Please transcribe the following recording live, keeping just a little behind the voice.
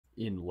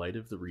In light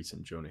of the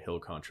recent Jonah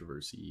Hill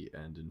controversy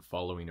and in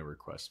following a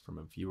request from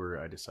a viewer,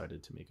 I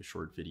decided to make a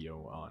short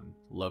video on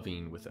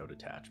loving without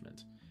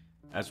attachment.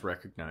 As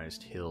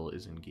recognized, Hill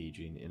is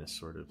engaging in a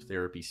sort of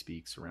therapy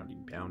speak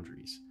surrounding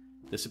boundaries.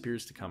 This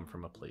appears to come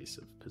from a place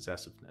of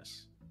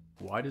possessiveness.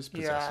 Why does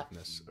Yeah,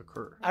 possessiveness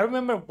occur? I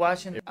remember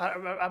watching.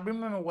 I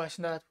remember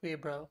watching that tweet,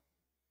 bro.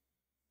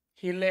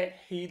 He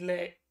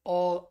let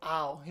all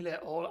out. He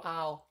let all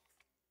out.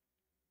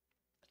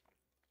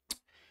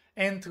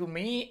 And to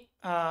me,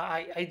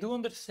 I do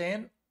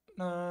understand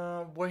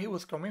where he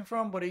was coming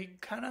from, but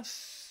it kind of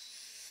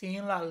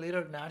seemed like a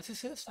little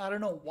narcissist. I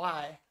don't know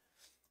why.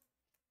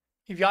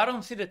 If y'all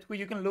don't see the tweet,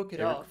 you can look it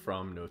Eric up.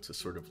 Fromm notes a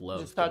sort of Just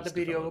love start that the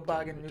is video, go developed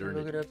back, in and you can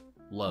look it modernity.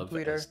 up on Love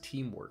Twitter. as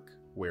teamwork,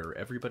 where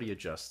everybody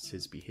adjusts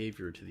his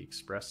behavior to the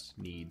expressed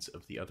needs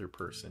of the other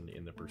person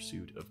in the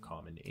pursuit of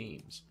common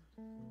aims.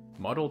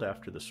 Modeled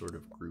after the sort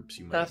of groups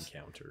you might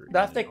encounter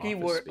That's in the an key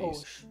office word. Oh,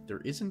 space, there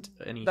isn't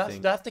that's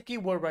anything that's the key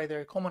word right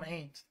there. Common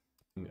aims.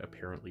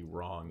 apparently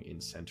wrong in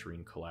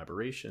centering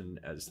collaboration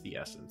as the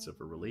essence of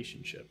a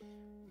relationship.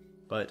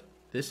 But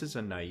this is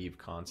a naive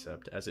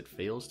concept as it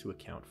fails to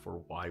account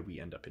for why we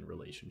end up in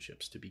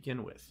relationships to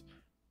begin with.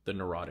 The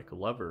neurotic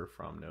lover,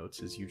 Fromm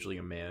notes, is usually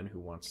a man who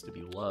wants to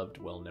be loved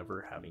while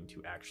never having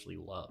to actually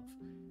love.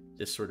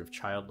 This sort of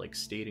childlike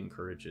state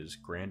encourages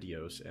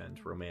grandiose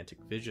and romantic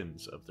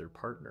visions of their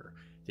partner.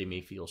 They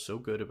may feel so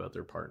good about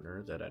their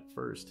partner that at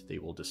first they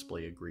will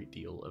display a great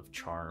deal of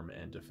charm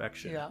and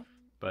affection. Yeah.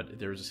 But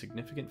there is a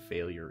significant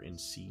failure in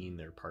seeing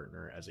their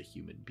partner as a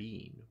human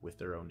being with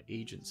their own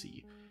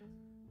agency.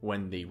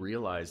 When they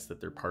realize that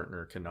their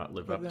partner cannot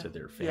live up to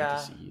their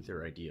fantasy,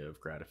 their idea of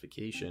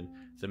gratification,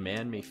 the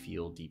man may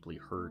feel deeply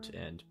hurt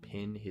and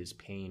pin his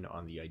pain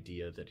on the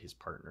idea that his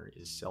partner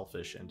is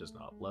selfish and does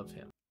not love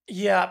him.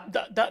 Yeah,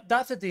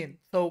 that's the thing.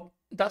 So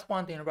that's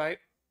one thing, right?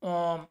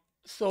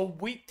 So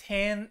we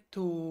tend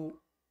to,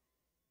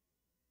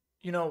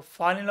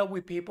 fall in love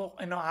with people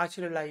and not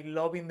actually like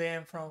loving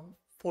them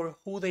for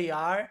who they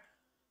are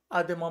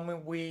at the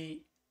moment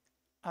we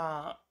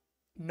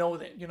know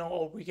them,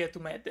 or we get to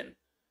meet them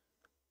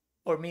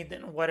or meet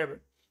them or whatever.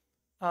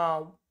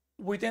 Uh,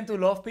 we tend to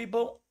love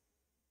people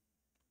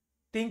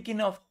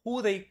thinking of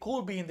who they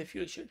could be in the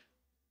future.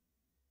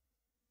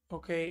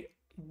 Okay,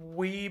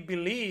 we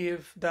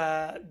believe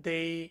that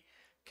they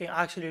can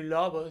actually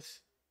love us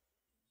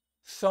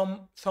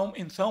some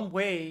in some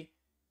way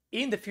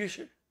in the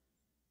future,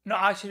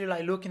 not actually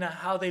like looking at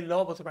how they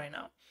love us right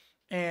now,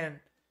 and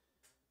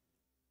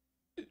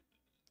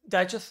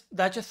that's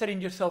just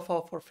setting yourself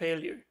up for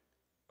failure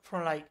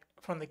from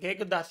the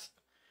get-go.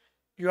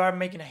 You are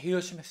making a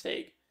huge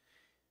mistake.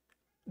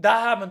 That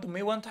happened to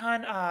me one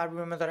time. I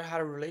remember that I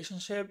had a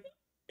relationship,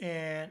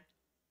 and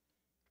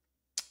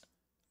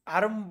I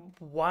don't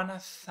wanna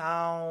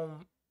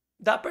sound.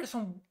 That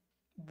person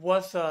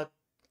was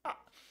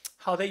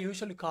how they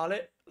usually call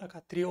it, like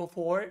a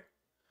 304.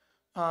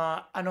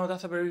 I know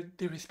that's a very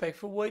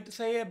disrespectful way to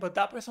say it, but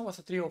that person was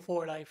a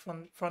 304, like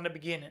from the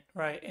beginning,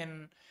 right?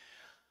 And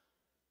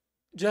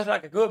just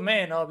like a good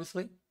man,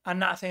 obviously. I'm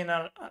not saying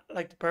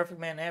like the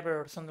perfect man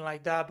ever or something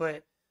like that,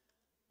 but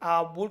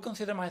I would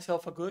consider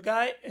myself a good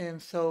guy, and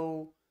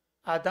so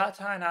at that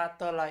time I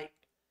thought like,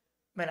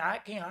 man, I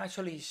can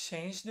actually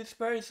change this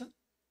person,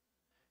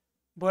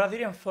 but I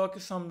didn't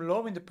focus on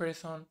loving the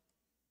person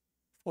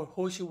for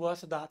who she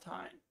was at that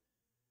time.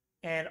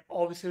 And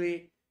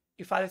obviously,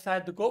 if I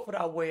decided to go for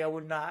that way, I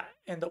would not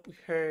end up with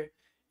her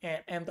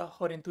and end up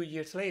hurting 2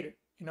 years later.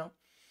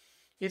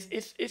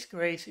 It's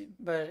crazy,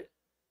 but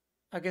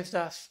I guess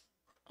that's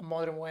a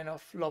modern way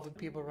of loving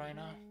people right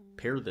now.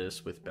 Pair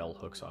this with Bell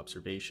Hook's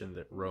observation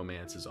that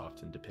romance is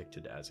often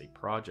depicted as a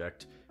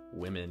project.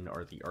 Women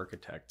are the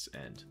architects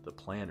and the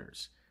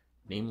planners.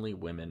 Namely,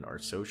 women are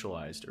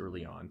socialized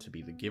early on to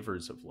be the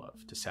givers of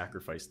love, to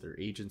sacrifice their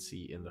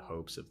agency in the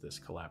hopes of this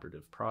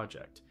collaborative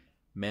project.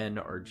 Men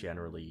are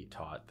generally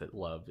taught that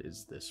love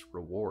is this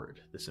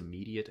reward, this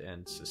immediate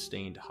and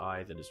sustained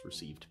high that is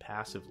received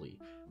passively,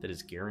 that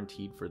is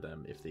guaranteed for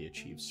them if they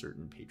achieve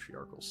certain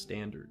patriarchal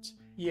standards.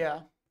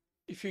 Yeah,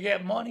 if you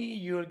get money,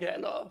 you'll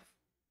get love.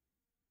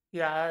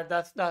 Yeah,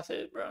 that's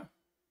it, bro.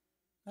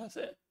 That's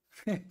it.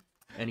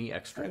 Any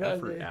extra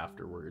effort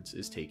afterwards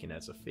is taken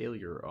as a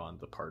failure on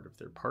the part of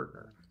their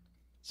partner.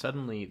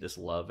 Suddenly, this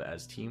love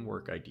as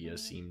teamwork idea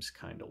seems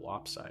kinda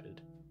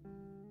lopsided.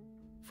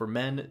 For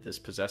men, this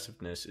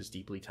possessiveness is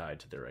deeply tied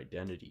to their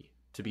identity.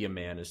 To be a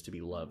man is to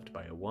be loved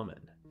by a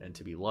woman, and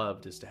to be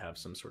loved is to have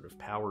some sort of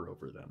power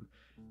over them.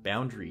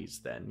 Boundaries,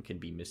 then, can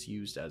be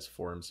misused as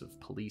forms of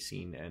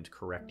policing and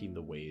correcting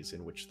the ways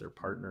in which their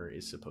partner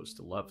is supposed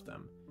to love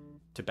them.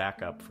 To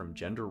back up from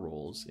gender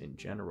roles in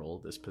general,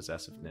 this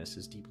possessiveness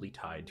is deeply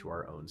tied to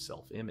our own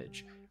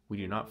self-image. We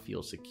do not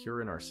feel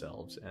secure in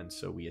ourselves, and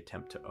so we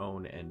attempt to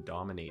own and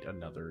dominate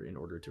another in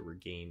order to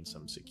regain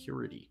some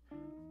security.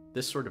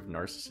 This sort of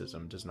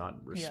narcissism does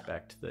not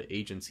respect the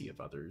agency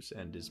of others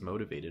and is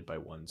motivated by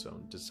one's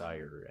own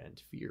desire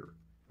and fear.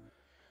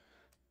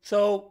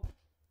 So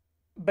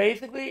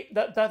basically,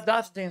 that's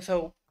the thing.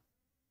 So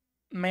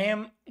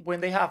men,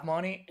 when they have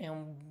money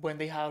and when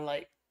they have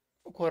like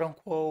quote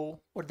unquote,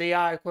 or they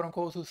are quote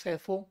unquote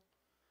successful.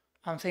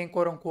 I'm saying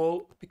quote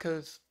unquote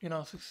because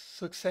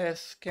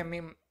success can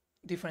mean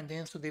different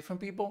things to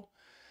different people.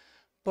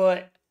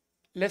 But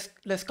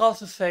let's call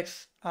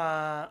success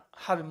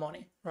having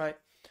money, right?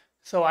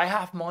 So I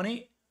have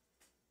money,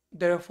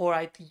 therefore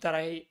I think that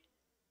I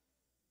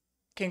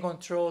can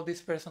control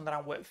this person that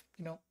I'm with.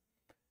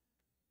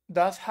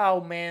 That's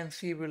how men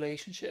see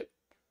relationship,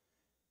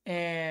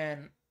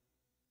 and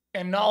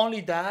not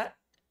only that,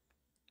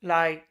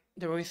 like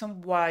the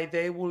reason why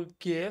they will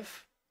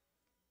give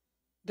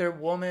their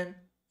woman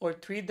or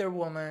treat their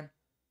woman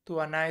to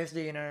a nice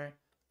dinner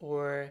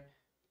or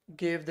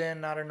give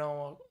them, I don't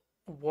know,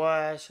 a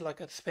watch,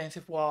 like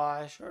expensive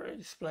watch or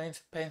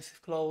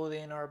expensive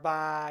clothing or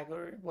bag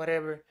or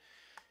whatever.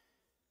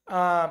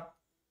 Uh,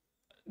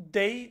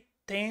 they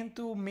tend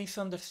to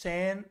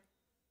misunderstand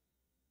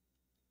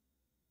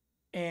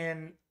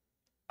and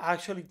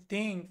actually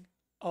think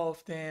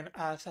of them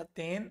as a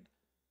thing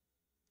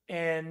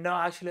and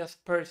not actually as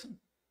a person.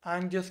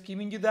 I'm just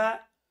giving you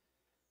that,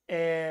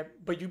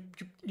 but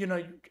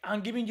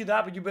I'm giving you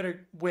that, but you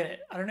better win it.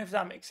 I don't know if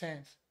that makes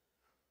sense.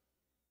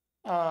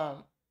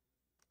 Um,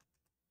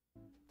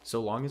 So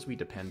long as we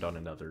depend on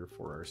another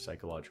for our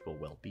psychological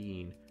well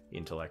being,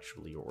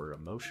 intellectually or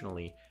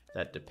emotionally,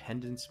 that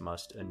dependence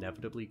must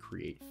inevitably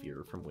create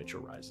fear from which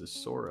arises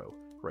sorrow,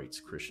 writes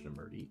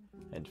Krishnamurti.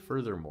 And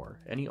furthermore,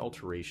 any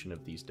alteration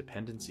of these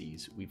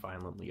dependencies we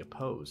violently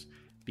oppose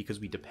because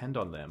we depend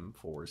on them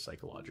for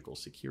psychological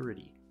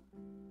security.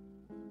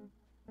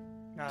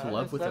 no, To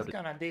love that's without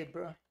kind of deep,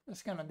 bro.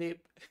 That's kind of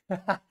deep.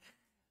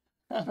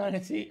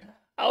 Honestly,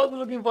 I was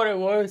looking for the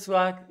words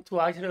to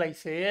actually like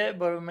say it,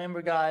 but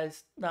remember,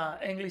 guys,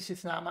 English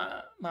is not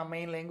my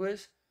main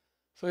language,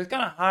 so it's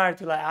kind of hard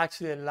to like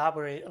actually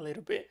elaborate a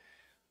little bit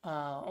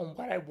on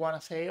what I want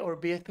to say or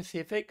be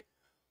specific.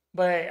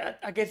 But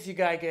I guess you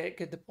guys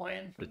get the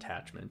point.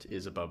 attachment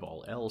is above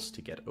all else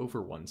to get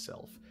over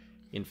oneself.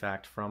 In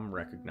fact, Fromm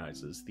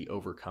recognizes the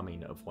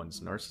overcoming of one's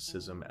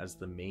narcissism as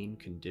the main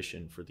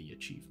condition for the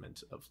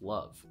achievement of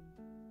love.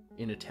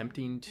 In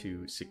attempting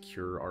to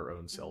secure our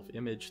own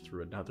self-image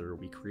through another,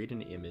 we create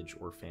an image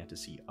or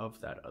fantasy of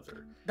that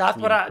other. That's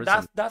We what I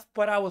imprison that's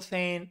what I was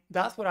saying.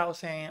 That's what I was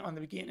saying on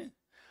the beginning.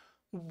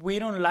 We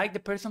don't like the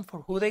person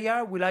for who they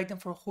are. We like them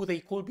for who they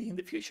could be in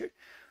the future.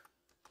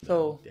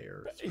 So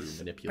there through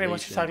it's pretty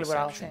much manipulation, exactly what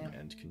I was deception,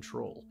 saying. and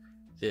control.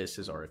 This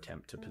is our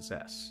attempt to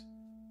possess.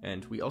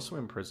 And we also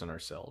imprison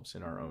ourselves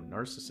in our own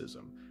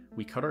narcissism.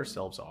 We cut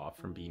ourselves off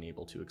from being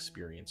able to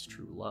experience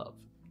true love.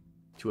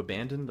 To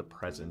abandon the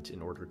present in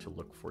order to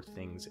look for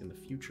things in the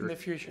future,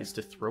 is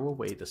to throw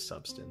away the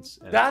substance.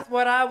 And that's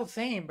what I was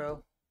saying,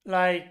 bro.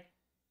 Like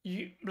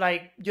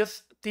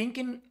just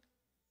thinking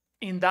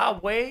in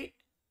that way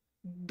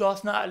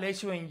does not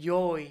let you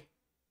enjoy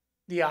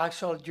the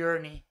actual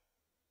journey.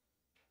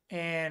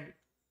 And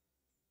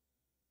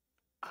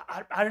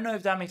I don't know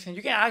if that makes sense.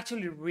 You can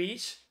actually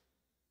reach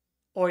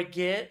or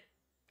get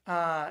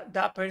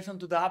that person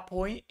to that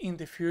point in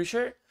the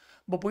future,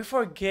 but we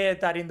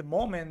forget that in the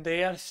moment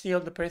they are still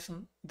the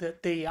person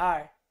that they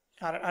are.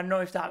 I don't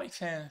know if that makes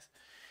sense.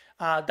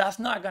 That's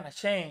not gonna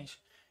change,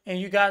 and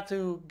you got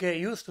to get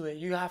used to it.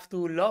 You have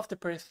to love the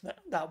person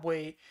that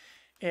way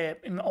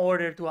in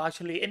order to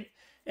actually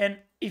and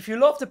if you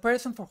love the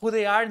person for who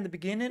they are in the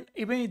beginning,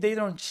 even if they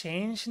don't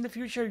change in the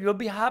future, you'll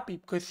be happy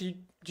because you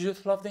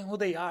just love them who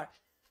they are,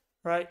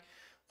 right?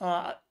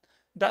 Uh,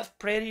 that's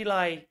pretty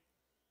like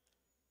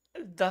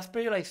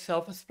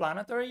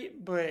self-explanatory,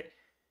 but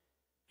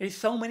there's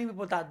so many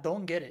people that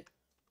don't get it,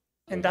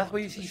 and that's why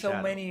you see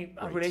so many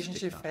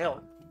relationships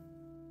fail.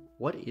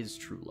 What is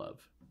true love?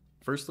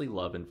 Firstly,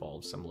 love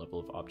involves some level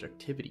of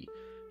objectivity.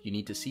 You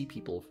need to see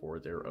people for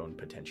their own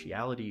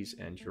potentialities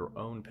and your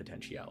own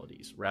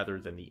potentialities, rather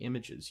than the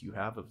images you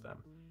have of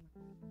them.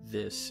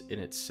 This in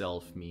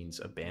itself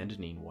means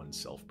abandoning one's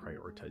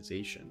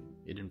self-prioritization.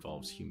 It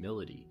involves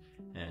humility,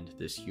 and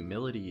this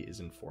humility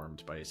is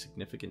informed by a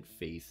significant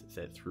faith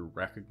that through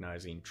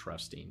recognizing,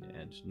 trusting,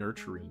 and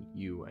nurturing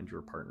you and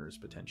your partner's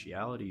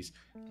potentialities,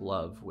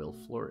 love will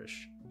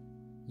flourish.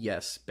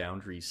 Yes,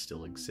 boundaries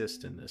still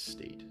exist in this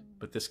state,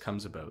 but this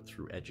comes about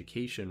through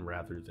education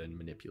rather than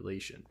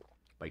manipulation.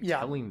 By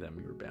telling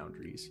them your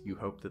boundaries, you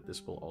hope that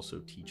this will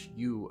also teach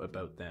you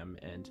about them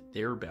and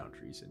their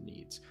boundaries and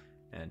needs,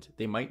 and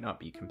they might not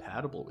be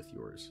compatible with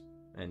yours.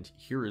 And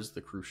here is the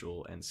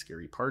crucial and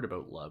scary part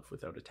about love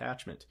without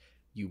attachment.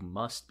 You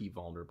must be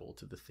vulnerable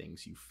to the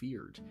things you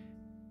feared.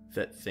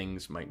 That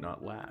things might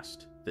not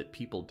last, that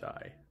people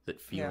die, that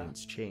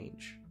feelings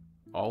change.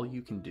 All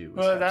you can do is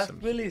well, that's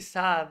really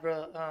sad,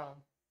 bro.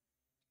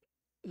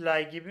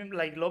 Like even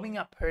like loving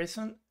a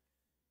person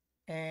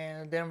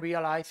and then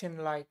realizing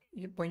like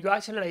when you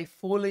actually like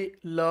fully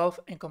love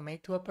and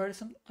commit to a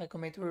person, like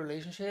commit to a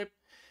relationship,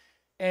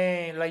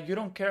 and like you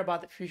don't care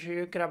about the future, you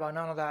don't care about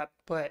none of that,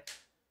 but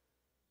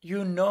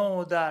you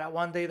know that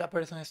one day that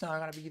person is not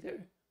gonna be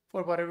there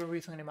for whatever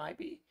reason it might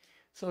be.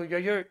 So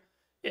you're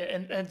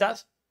and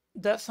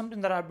that's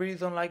something that I really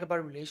don't like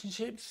about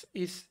relationships.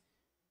 Is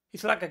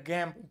it's like a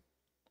gamble.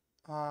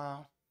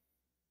 Uh,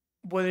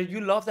 Whether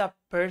you love that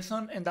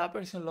person and that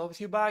person loves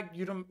you back,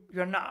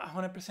 you're not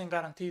 100%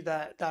 guaranteed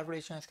that that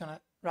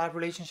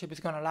relationship is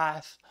gonna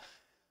last.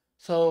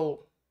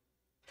 So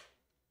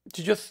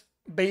to just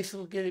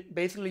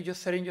basically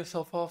just setting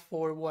yourself up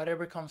for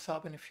whatever comes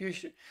up in the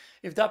future.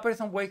 If that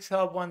person wakes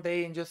up one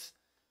day and just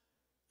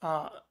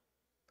uh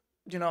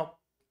you know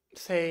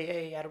say,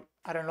 hey,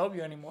 I don't love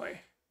you anymore,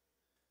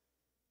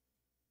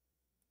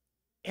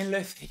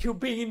 unless you've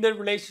been in the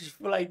relationship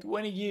for like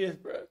 20 years,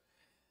 bro,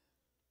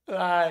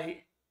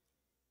 like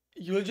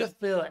you'll just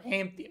feel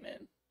empty,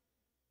 man.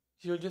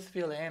 You'll just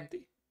feel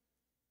empty.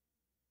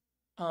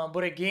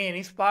 But again,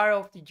 it's part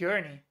of the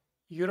journey.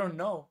 You don't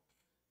know,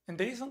 and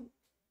there is some,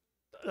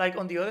 like,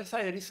 on the other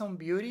side, there is some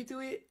beauty to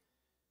it,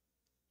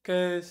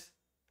 because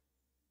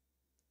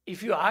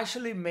if you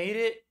actually made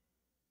it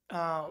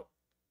uh,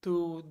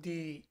 to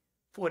the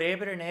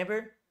forever and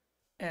ever,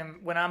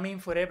 and when I mean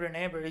forever and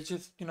ever, it's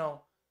just,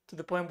 to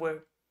the point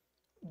where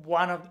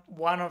one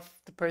of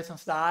the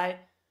persons die.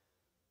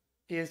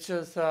 It's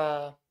just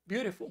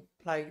beautiful.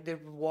 Like the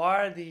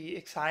reward, the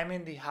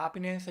excitement, the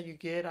happiness that you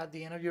get at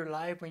the end of your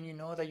life when you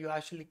know that you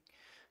actually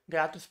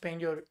got to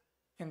spend your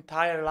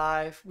entire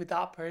life with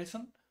that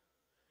person,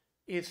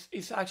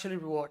 it's actually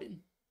rewarding.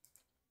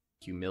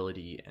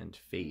 Humility and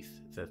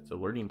faith that the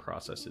learning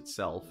process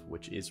itself,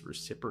 which is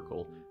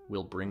reciprocal,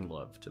 will bring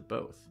love to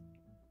both.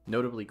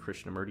 Notably,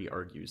 Krishnamurti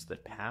argues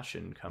that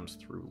passion comes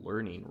through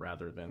learning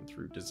rather than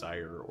through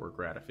desire or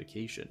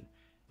gratification.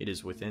 It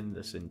is within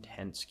this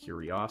intense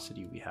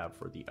curiosity we have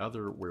for the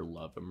other where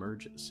love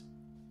emerges.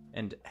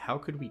 And how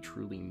could we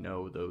truly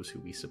know those who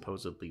we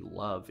supposedly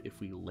love if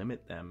we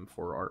limit them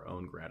for our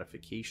own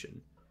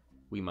gratification?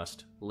 We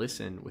must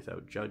listen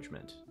without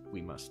judgment.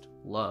 We must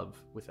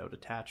love without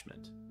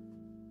attachment.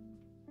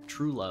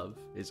 True love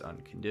is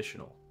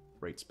unconditional,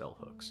 writes Bell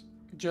Hooks.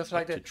 Just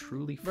like to that,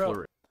 truly bro.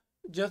 flourish.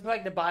 Just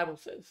like the Bible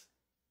says.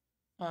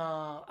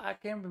 I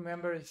can't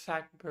remember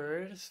exact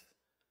verse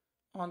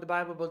on the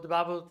Bible, but the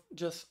Bible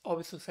just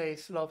obviously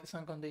says love is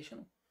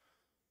unconditional.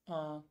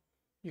 Uh,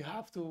 you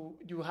have to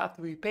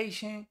be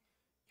patient.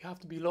 You have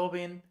to be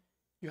loving.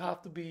 You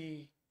have to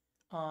be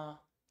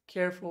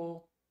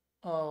careful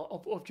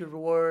of your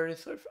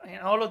words,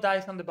 and all of that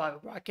is on the Bible.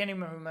 Bro. I can't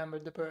even remember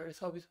the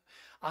verse. Obviously,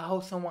 I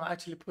hope someone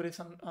actually put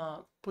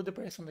the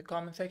verse in the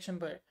comment section.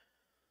 But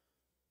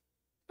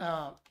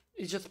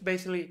it's just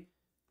basically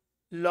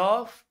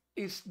love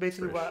is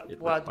basically what the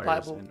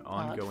Bible an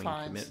ongoing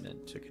defines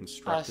commitment to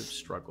constructive as,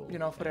 struggle,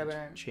 forever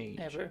and and change.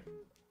 ever.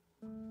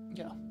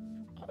 Yeah,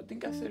 I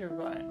think I said it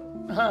right.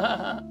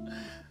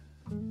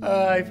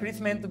 If it's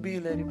meant to be,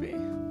 let it be.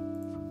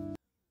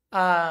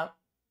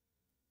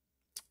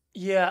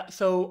 Yeah.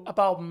 So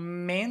about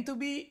meant to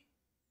be,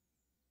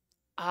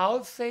 I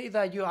would say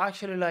that you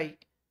actually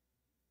like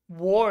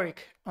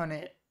work on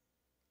it.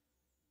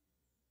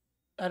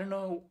 I don't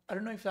know. I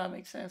don't know if that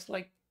makes sense.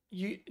 Like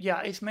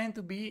yeah, it's meant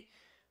to be,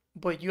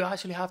 but you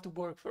actually have to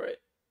work for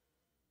it.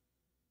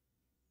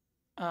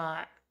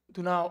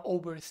 Do not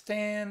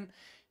overstand.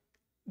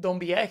 Don't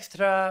be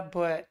extra,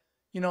 but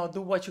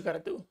do what you gotta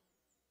do,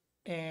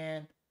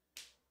 and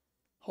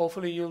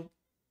hopefully you'll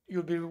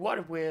be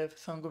rewarded with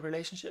some good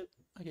relationship,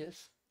 I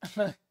guess.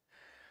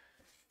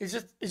 It's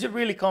just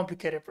really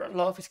complicated, bro.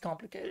 Love is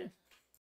complicated.